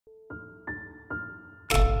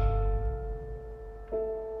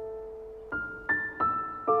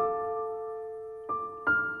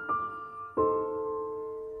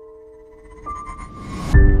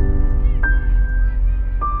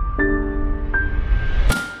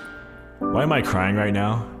Why am I crying right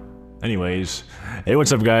now? Anyways, hey,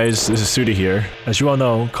 what's up guys, this is Suda here. As you all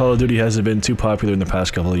know, Call of Duty hasn't been too popular in the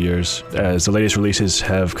past couple of years, as the latest releases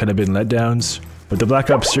have kind of been letdowns, but the Black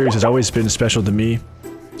Ops series has always been special to me.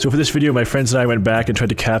 So for this video, my friends and I went back and tried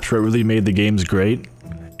to capture what really made the games great.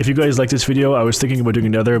 If you guys like this video, I was thinking about doing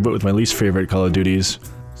another, but with my least favorite Call of Duties.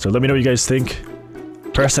 So let me know what you guys think.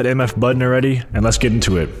 Press that MF button already, and let's get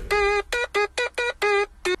into it.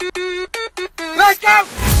 Let's go!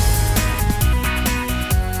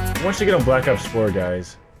 Once you get on Black Ops 4,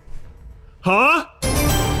 guys. Huh?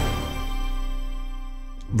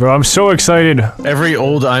 Bro, I'm so excited. Every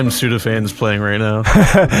old I'm Suda fan's playing right now.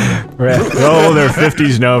 Oh, they're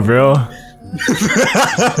 50s now, bro.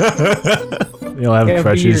 They all have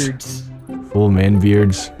crutches. Beards. Full man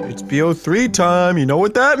beards. It's BO3 time, you know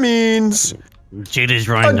what that means. Suda's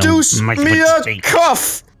random. Adduce me a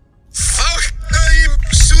cuff! Fuck, I'm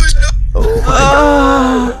Suda!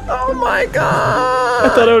 Oh my god! I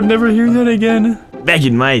thought I would never hear that again. Back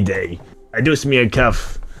in my day, Adduce me a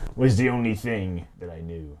cuff was the only thing that I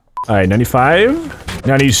knew. Alright, 95,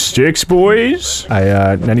 96, boys.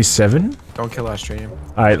 97. Don't kill us, Stream.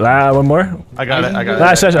 Alright, one more. I got it,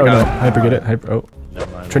 Last session. Oh no, Hyper get it. Hyper. Oh.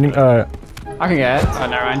 Training, I can get it. Oh,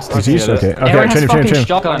 never mind. Disease? Okay. Okay, Training.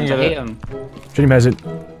 Shotgun, I hate him. Training has it.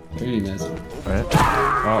 Training has it. Alright.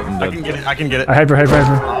 Oh, I'm dead. I can get it. Hyper.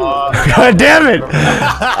 God damn it!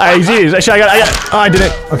 Jeez, I got it. Oh, I did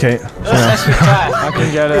it. Okay. I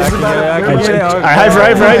can get it.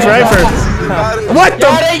 Hyper. What the?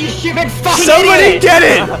 Got it, you stupid fucking Somebody idiot! get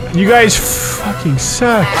it! You guys fucking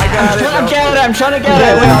suck. I'm trying to get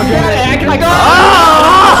it. I got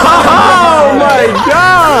Oh my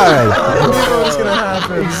god! What's gonna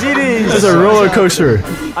happen? This is a roller coaster.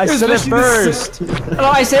 I said it first. No,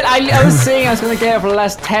 I said I was saying I was gonna get it for the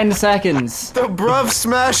last 10 seconds. The bruv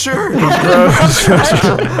smasher! What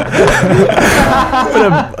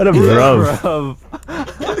a bruv.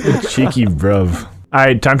 A cheeky bruv.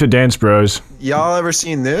 Alright, time to dance, bros. Y'all ever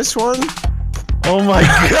seen this one? Oh my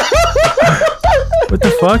god! What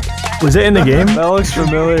the fuck? Was it in the game? That looks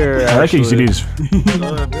familiar. I like XDs.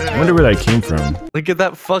 I wonder where that came from. Look at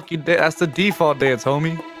that fucking dance. That's the default dance,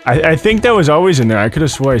 homie. I think that was always in there. I could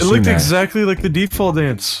have swore I seen that. It looked exactly like the default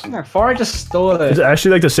dance. Far just stole it. It's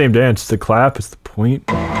actually like the same dance. The clap is the point.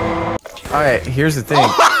 Alright, here's the thing.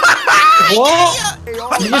 What?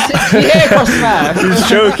 You just hit across smash. He's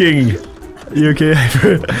choking. You okay?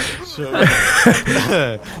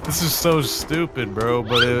 This is so stupid, bro.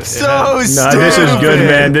 But stupid. Nah, this is good,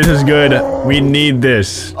 man. This is good. We need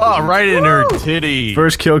this. Oh, right in her titty.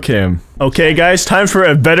 First kill cam. Okay, guys, time for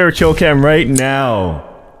a better kill cam right now.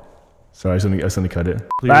 Sorry, I suddenly cut it.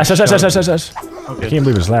 Last. Okay. I can't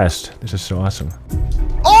believe it's last. This is so awesome.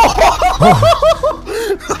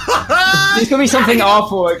 There's gonna be something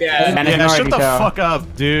awful again. Yeah, shut the fuck up,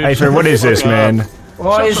 dude. Hey, what is this, man?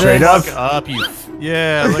 What is Straight this? up?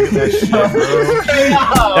 Yeah, look at that shit, bro.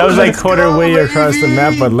 That was like quarter way across the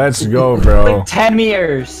map, but let's go, bro. Like 10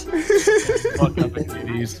 meters. Fuck up the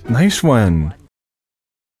kitties. Nice one.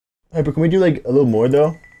 Hey, but can we do like a little more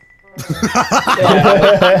though? It's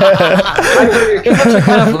actually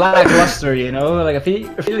kind of lackluster, you know? Like I feel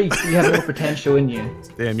like you have more potential in you.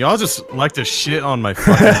 Damn, y'all just like to shit on my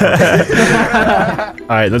fucking.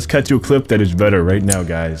 Alright, let's cut to a clip that is better right now,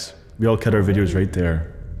 guys. We all cut our videos right there.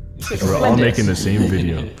 We're all making the same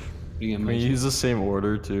video. We use the same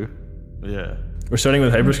order too. Yeah. We're starting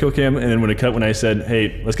with hyper skill cam, and then when it cut when I said,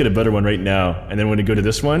 hey, let's get a better one right now, and then when we go to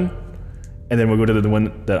this one, and then we'll go to the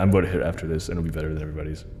one that I'm about to hit after this, and it'll be better than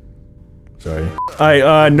everybody's. Sorry.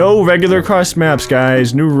 Alright, no regular cross maps,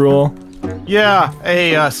 guys. New rule. Yeah.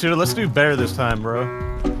 Hey, Suda, let's do better this time, bro.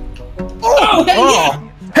 Oh!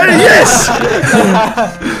 Hey, yes!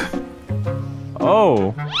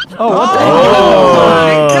 Oh. Oh, what the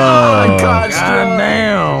Oh, God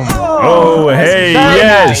damn. Oh, hey,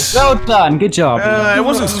 yes! Well done, good job. It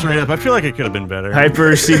wasn't straight up. I feel like it could have been better.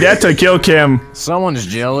 Hyper, see, that's a kill cam. Someone's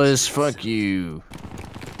jealous. Fuck you.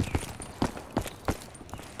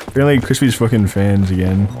 Apparently, Crispy's fucking fans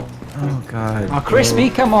again. Oh god. Oh, Crispy,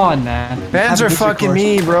 come on, man. Fans are fucking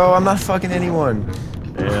me, bro. I'm not fucking anyone.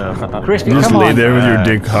 Yeah. Crispy, You just come lay on. there with your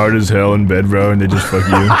dick hard as hell in bed, bro, and they just fuck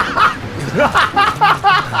you.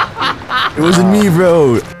 It wasn't me,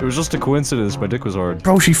 bro. It was just a coincidence. My dick was hard.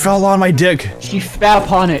 Bro, she fell on my dick. She fell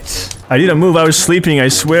upon it. I didn't move. I was sleeping, I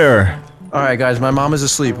swear. Alright guys, my mom is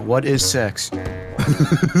asleep. What is sex?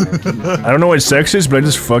 I don't know what sex is, but I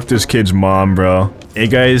just fucked this kid's mom, bro. Hey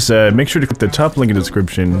guys, make sure to click the top link in the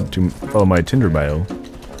description to follow my Tinder bio.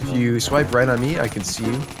 If you swipe right on me, I can see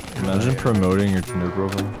you. Imagine promoting your Tinder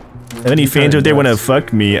profile. If any fans out there want to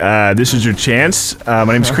fuck me, this is your chance. My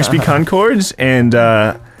name's Crispy Concords, and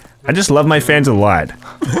I just love my fans a lot.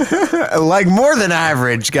 Like more than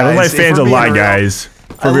average, guys. I love my fans a lot, guys.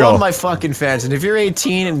 For I real. love my fucking fans, and if you're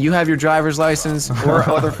 18 and you have your driver's license or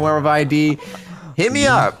other form of ID, hit me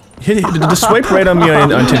up. The swipe right on me on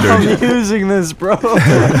Tinder. I'm using this, bro. Please do.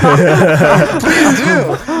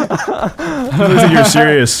 I don't think you're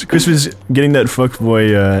serious. Chris was getting that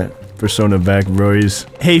fuckboy persona back, bros.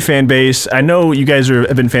 Hey, fan base. I know you guys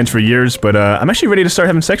have been fans for years, but I'm actually ready to start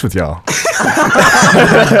having sex with y'all.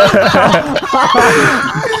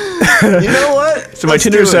 You know what? So my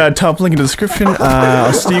Tinder's top link in the description.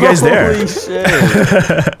 I'll see you guys there. Holy shit.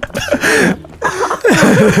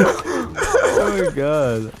 Oh my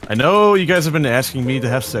god. I know you guys have been asking me to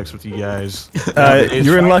have sex with you guys.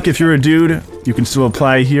 You're in luck if you're a dude. You can still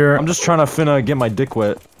apply here. I'm just trying to finna get my dick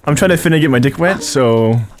wet. I'm trying to finna get my dick wet,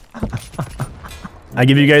 so I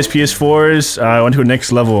give you guys PS4s. I went to a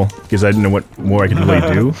next level because I didn't know what more I could really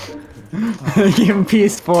do. Give him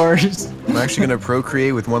PS4s. I'm actually gonna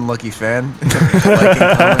procreate with one lucky fan.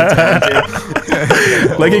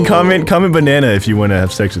 Like and comment banana if you want to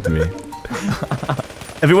have sex with me.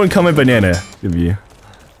 Everyone comment banana. It'll be a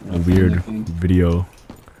weird video.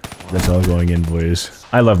 That's all going in, boys.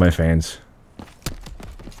 I love my fans.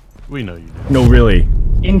 We know you do. No, really.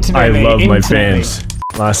 Intimately. I love my fans.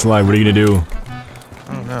 Last line, what are you gonna do?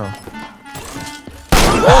 I don't know.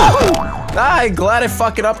 I'm glad I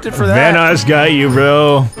fucking upped it for that. Vanos got you,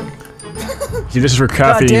 bro. See, this is for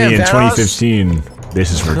copying Goddamn, me in Vanos. 2015.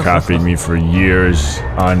 This is for copying me for years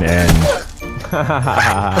on end. I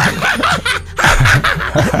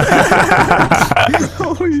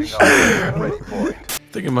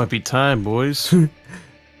think it might be time, boys.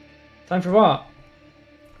 Time for what?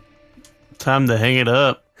 Time to hang it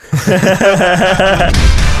up.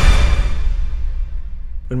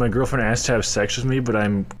 When my girlfriend asked to have sex with me, but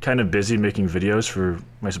I'm kind of busy making videos for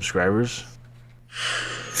my subscribers.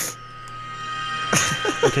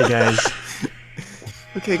 Okay, guys.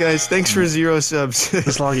 Okay, guys, thanks for 0 subs.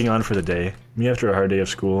 Just logging on for the day. Me after a hard day of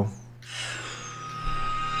school.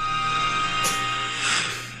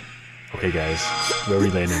 Okay, guys. Where are we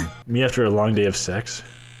landing? Me after a long day of sex.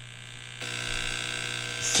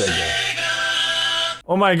 Sega.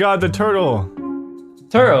 Oh my god, the turtle!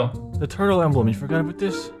 Turtle. The turtle emblem, you forgot about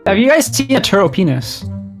this? Have you guys seen a turtle penis?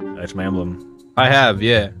 That's my emblem. I have,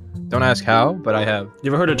 yeah. Don't ask how, but I have.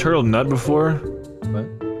 You ever heard a turtle nut before? What?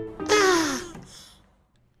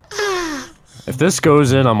 If this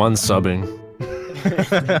goes in, I'm unsubbing.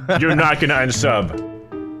 You're not gonna unsub.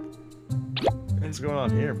 What's going on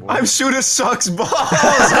here, boy? I'm Suda sucks balls.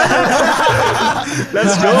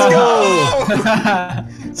 Let's go!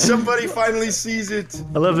 Somebody finally sees it.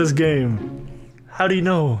 I love this game. How do you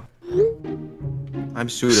know? I'm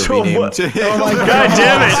Suda. So renamed what? to him. Oh my god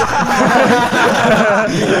damn it!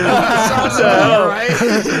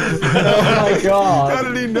 Oh my god. How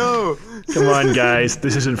did he know? Come on, guys.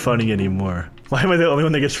 This isn't funny anymore. Why am I the only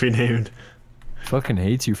one that gets renamed? Fucking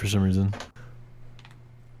hates you for some reason.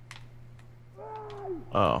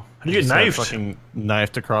 Oh. How do you get Just got knifed? Fucking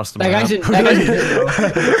knifed across the That map. guy's in, that guy's invisible.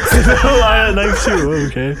 Oh, I had a knife too. Oh,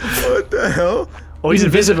 okay. What the hell? Oh, he's He's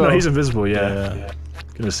invisible. invisible. No, he's invisible. Yeah.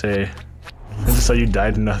 Gonna say. I just saw you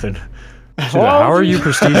died to nothing. Suda, how are you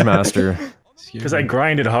Prestige Master? Because I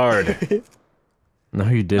grinded hard. No,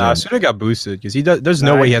 you didn't. Suda got boosted because he does. There's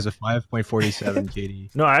no way he has a 5.47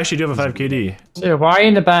 KD. No, I actually do have a 5 KD. So why are you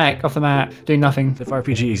in the back of the map doing nothing? The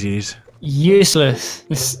RPG exes. Useless.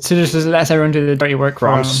 So this just lets everyone do the dirty work for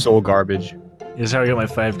Bro, I'm him. so garbage. This is how I got my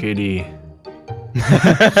 5 KD.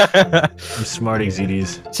 I'm smart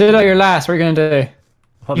exes. So you're last. What are you gonna do?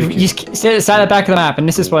 You sit at the back of the map, and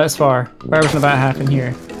this is what it's for. Whatever's about to happen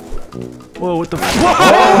here. Whoa, what the f-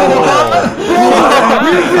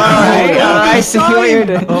 I see what you're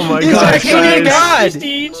doing. Oh my god, guys.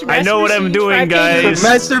 Prestige, I know what I'm doing, guys.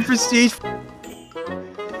 Master Prestige.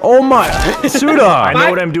 Oh my, Suda! I know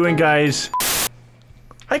what I'm doing, guys.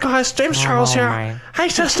 Hi guys, James Charles here. Hi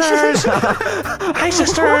sisters! Hi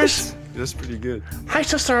sisters! That's pretty good. Hi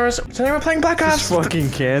sisters! Today we're playing Black Ops!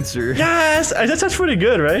 Fucking cancer. Yes! That's pretty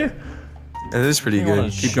good, right? It is pretty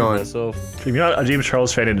good. Keep going. You're not a James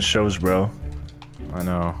Charles fan in the shows, bro. I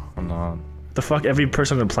know, I'm not. The fuck? Every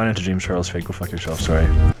person on the planet is a James Charles fan. Go fuck yourself, sorry.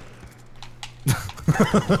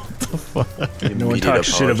 No one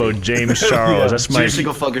talks shit about James Charles. That's my... Seriously,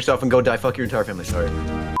 go fuck yourself and go die. Fuck your entire family. Sorry.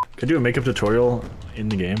 Could do a makeup tutorial in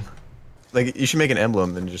the game. Like, you should make an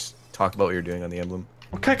emblem and just talk about what you're doing on the emblem.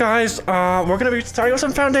 Okay guys, we're gonna be starting with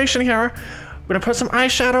some foundation here. We're gonna put some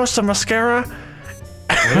eyeshadow, some mascara.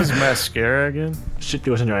 What is mascara again? Shit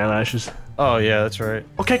goes in your eyelashes. Oh yeah, that's right.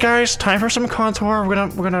 Okay, guys, time for some contour. We're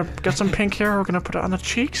gonna get some pink here. We're gonna put it on the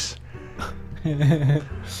cheeks.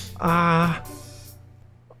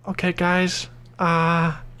 Okay, guys.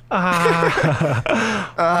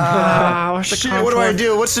 Shit, what do I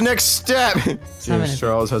do? What's the next step? James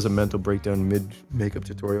Charles has a mental breakdown mid-makeup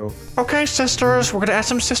tutorial. Okay, sisters, we're gonna add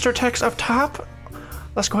some sister text up top.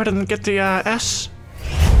 Let's go ahead and get the S.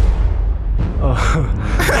 Oh.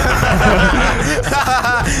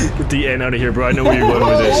 Get the N out of here, bro. I know where you're going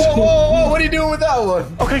with this. Whoa, what are you doing with that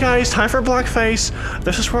one? Okay, guys, time for blackface.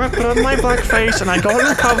 This is where I put on my blackface and I go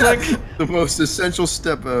in public. The most essential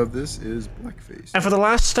step of this is blackface. And for the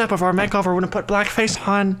last step of our makeover, we're gonna put blackface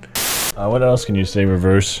on. What else can you say,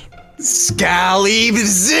 reverse? Scally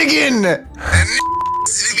ziggin!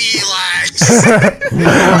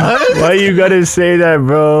 Why you gotta say that,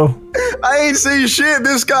 bro? I ain't saying shit.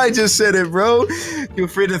 This guy just said it, bro. Feel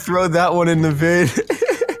free to throw that one in the vid.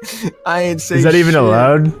 I ain't saying shit. Is that even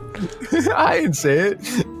allowed? I ain't say it.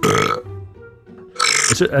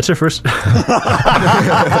 That's your first. That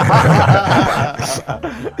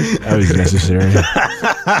was necessary.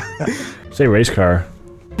 Say race car.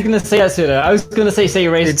 I was gonna say that, Suda. I was gonna say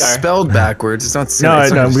race It's car. spelled backwards. It's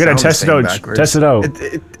not. No, we gotta test it out. Test it out.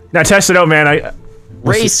 Now test it out, man.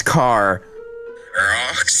 Race car.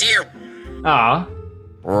 Aw.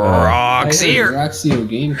 Roxy. Roxy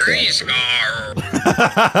game crash. Why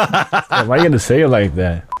are you gonna say it like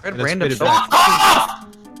that? Random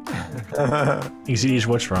Easy,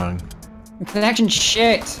 what's wrong? Connection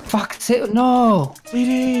shit. Fuck it. No.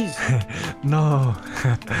 CDs. No.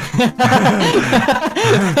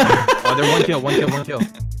 Oh, they're one kill.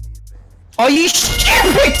 Oh, you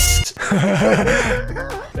stupid!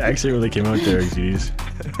 It actually really came out there, X's.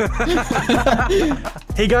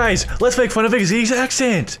 Hey guys, let's make fun of X's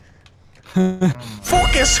accent.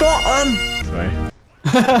 Fucking Scotland. Sorry.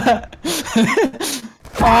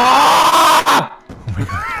 Ah!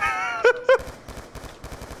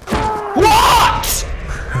 What?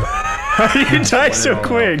 How did you die so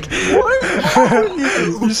quick? What?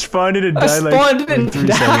 You spawned in and I died like spawned in and 3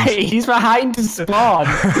 died. seconds. He's behind to spawn.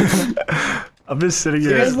 I'm just sitting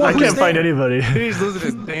here. I can't find anybody. He's losing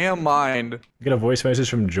his damn mind. I got a voice message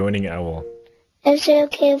from Joining Owl. Is it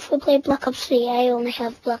okay if we play Black Ops 3? I only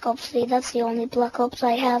have Black Ops 3. That's the only Black Ops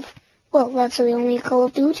I have. Well, that's the only Call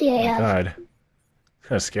of Duty I have. God. It's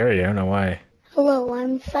kind of scary. I don't know why. Hello,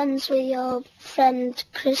 I'm friends with your friend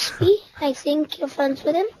Crispy. I think you're friends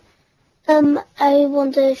with him. I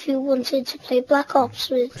wonder if you wanted to play Black Ops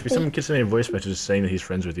with me. Someone gets me a voice message saying that he's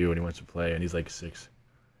friends with you and he wants to play, and he's like 6.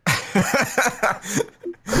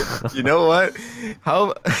 You know what?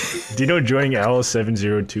 How? Do you know Joining Owl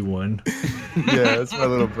 7021? Yeah, that's my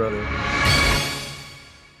little brother.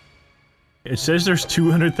 It says there's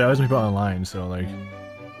 200,000 people online, so like.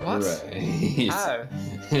 What? Right. How?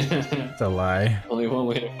 It's a lie. Only one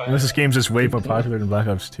way to find Unless this game's just way more popular than Black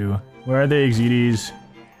Ops 2. Where are they, XZDs?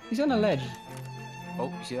 He's on a ledge. Oh,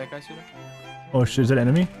 you see that guy, Suda? Oh shit, is that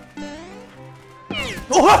enemy? Did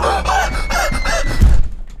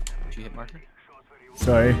you hit marker?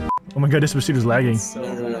 Sorry. Oh my god, this machine is lagging. I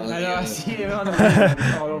know, I see him on the ledge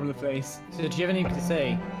all over the place. So, do you have anything to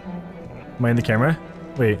say? Am I in the camera?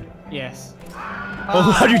 Wait. Yes.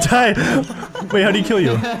 Oh, how'd you die? Wait, how'd he kill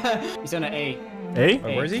you? He's on an A. A?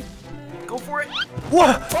 Where is he? Go for it!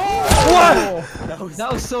 What? What?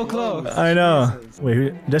 That was so close. I know.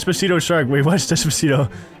 Wait, Despacito Shark. Wait, what's Despacito?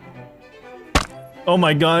 Oh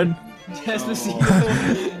my god. Despacito.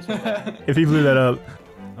 If he blew that up.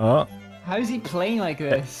 Oh. How is he playing like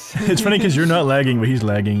this? It's funny because you're not lagging, but he's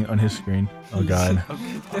lagging on his screen. Oh god.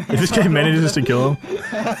 If this guy manages to kill him.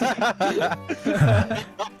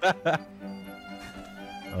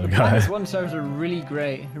 Oh god. These one servers are really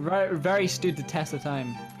great. Very stood the test of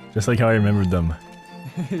time. Just like how I remembered them.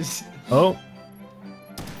 Oh.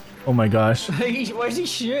 Oh my gosh. Why is he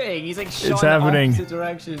shooting? He's like shot It's in happening. the opposite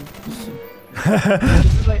direction.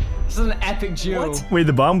 This is an epic duel. Wait,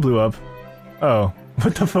 the bomb blew up. Oh.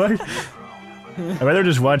 What the fuck? I'd rather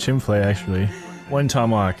just watch him play, actually. One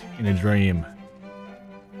tomahawk in a dream.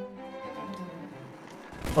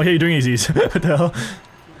 Oh, yeah, you're doing EZs. What the hell?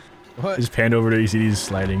 What? Just panned over to EZD's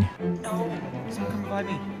sliding. No! Someone come revive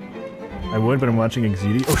me. I would, but I'm watching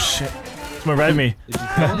XZD. Oh shit! Someone revive me!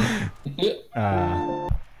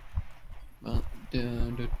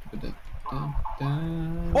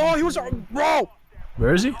 Oh, he was bro.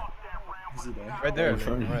 Where is he? Right there.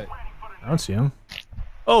 Right. I don't see him.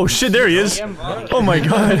 Oh shit, there he is! Oh my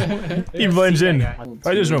god! He blends in.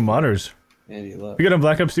 Why there's no modders? We got on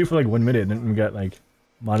Black Ops 2 for like 1 minute, and then we got like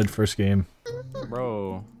modded first game.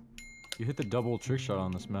 Bro, you hit the double trick shot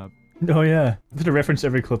on this map. Oh yeah. I'm gonna reference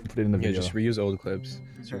every clip and put it in the Yeah, video. just reuse old clips.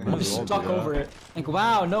 I'm just stuck over it. Like,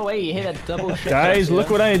 wow, no way, you hit a double shot. Guys, look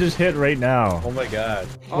what I just hit right now. Oh my god.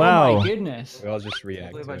 Oh Wow. my goodness. We all just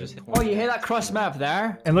react. Oh, you hit that cross map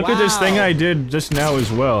there? And look at this thing I did just now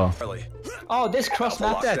as well. Oh, this cross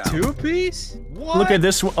map. That two-piece? What? Look at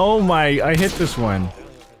this one. Oh my, I hit this one.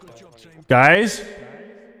 Guys?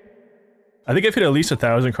 I think I've hit at least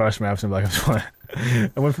 1,000 cross maps in Black Ops 1.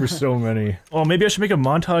 I went for so many. Oh, maybe I should make a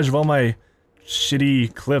montage of all my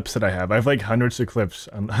shitty clips that I have. I have like hundreds of clips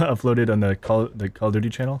uploaded on the Call of Duty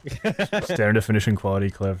channel. Standard definition quality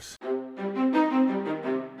clips.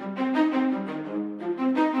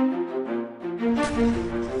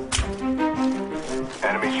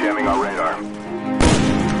 Enemy jamming our radar.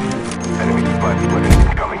 Enemy spot split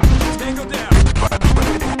incoming. Tango down. Spot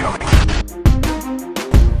split incoming.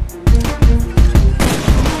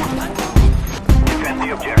 Defend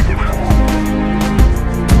the objective.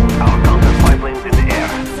 Our counter spy planes in the air.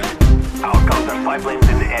 Our counter spy planes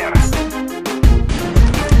in the air.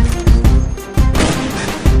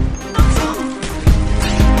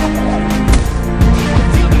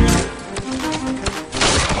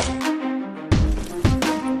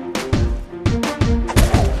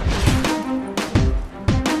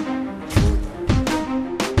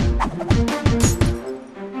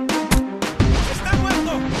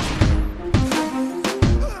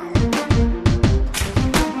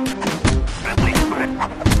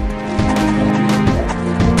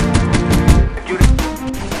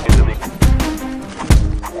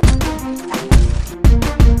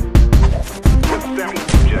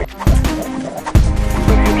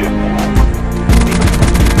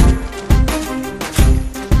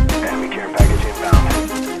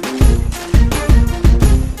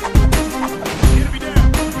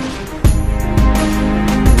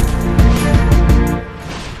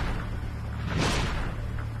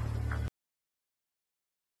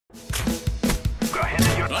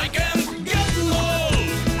 Like it!